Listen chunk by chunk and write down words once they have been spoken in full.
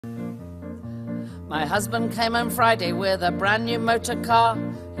My husband came home Friday with a brand new motor car.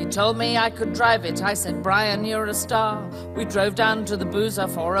 He told me I could drive it. I said, Brian, you're a star. We drove down to the boozer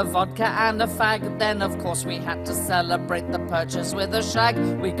for a vodka and a fag. Then, of course, we had to celebrate the purchase with a shag.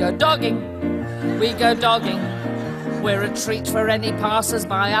 We go dogging. We go dogging. We're a treat for any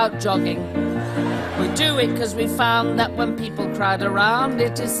passers-by out jogging. We do it because we found that when people crowd around,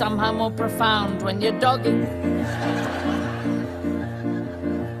 it is somehow more profound when you're dogging.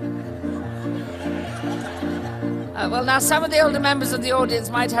 Well, now, some of the older members of the audience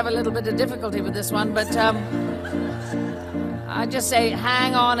might have a little bit of difficulty with this one, but I just say,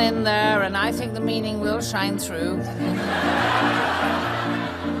 hang on in there, and I think the meaning will shine through.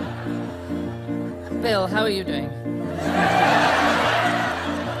 Bill, how are you doing?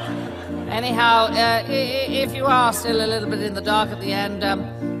 Anyhow, if you are still a little bit in the dark at the end,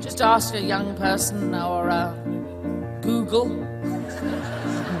 just ask a young person or Google.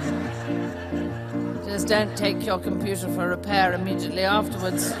 Just don't take your computer for repair immediately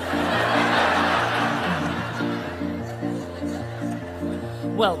afterwards.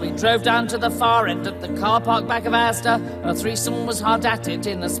 Well, we drove down to the far end at the car park back of AIDA. A threesome was hard at it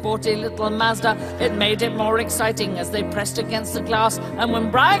in a sporty little Mazda. It made it more exciting as they pressed against the glass. And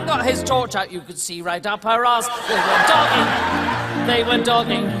when Brian got his torch out, you could see right up her ass. They were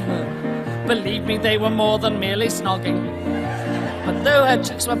dogging. Believe me, they were more than merely snogging. But though her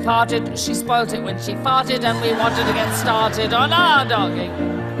cheeks were parted, she spoilt it when she farted, and we wanted to get started on our dogging.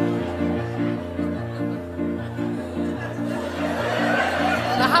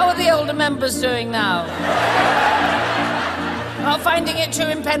 How are the older members doing now? Not finding it too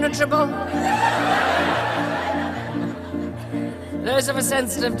impenetrable? Those of a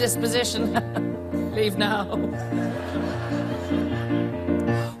sensitive disposition, leave now.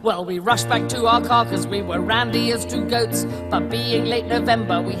 Well, we rushed back to our car because we were randy as two goats. But being late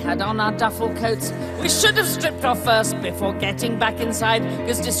November, we had on our duffel coats. We should have stripped off first before getting back inside,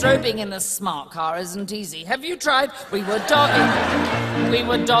 because disrobing in a smart car isn't easy. Have you tried? We were dogging. We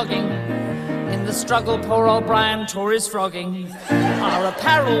were dogging. In the struggle, poor old Brian tore his frogging. Our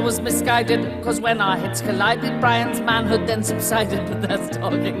apparel was misguided, because when our heads collided, Brian's manhood then subsided, but that's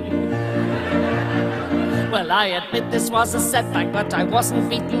dogging. Well, I admit this was a setback, but I wasn't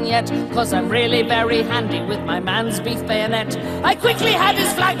beaten yet, cause I'm really very handy with my man's beef bayonet. I quickly had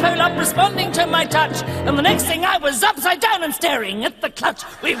his flagpole up, responding to my touch, and the next thing I was upside down and staring at the clutch.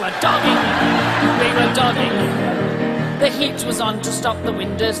 We were dogging. We were dogging. The heat was on to stop the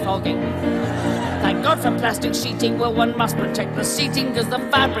windows fogging. Thank God for plastic sheeting. Well, one must protect the seating, cause the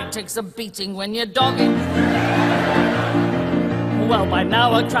fabric takes a beating when you're dogging. Well, by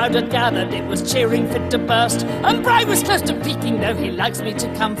now a crowd had gathered, it was cheering fit to burst, and Bri was close to peaking, though he likes me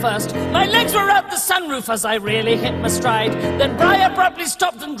to come first. My legs were out the sunroof as I really hit my stride. Then Bri abruptly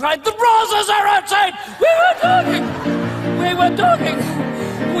stopped and cried, "The browsers are outside!" We were dogging! We were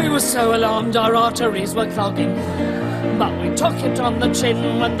dogging! We were so alarmed our arteries were clogging. But we took it on the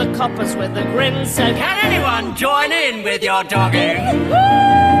chin when the coppers with a grin said, "Can anyone join in with your dogging?"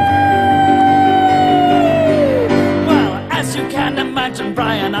 As you can imagine,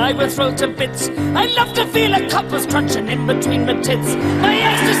 Brian, I was thrilled to bits. I love to feel a copper's crunching in between my tits. My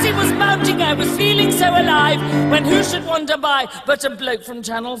ecstasy was mounting, I was feeling so alive, when who should wonder by but a bloke from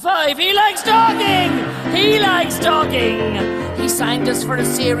Channel 5. He likes dogging! He likes dogging! He signed us for a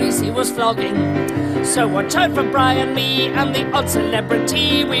series he was flogging. So watch out for Brian, me, and the odd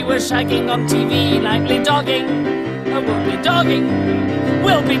celebrity. We were shagging on TV, nightly dogging. Oh, we'll be dogging.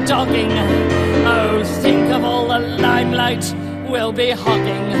 We'll be dogging. Oh, think of all the limelight we'll be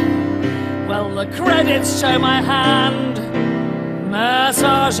hogging. Well, the credits show my hand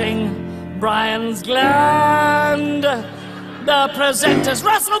massaging Brian's gland. The presenters,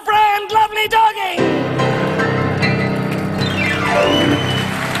 Russell Brand, lovely dog.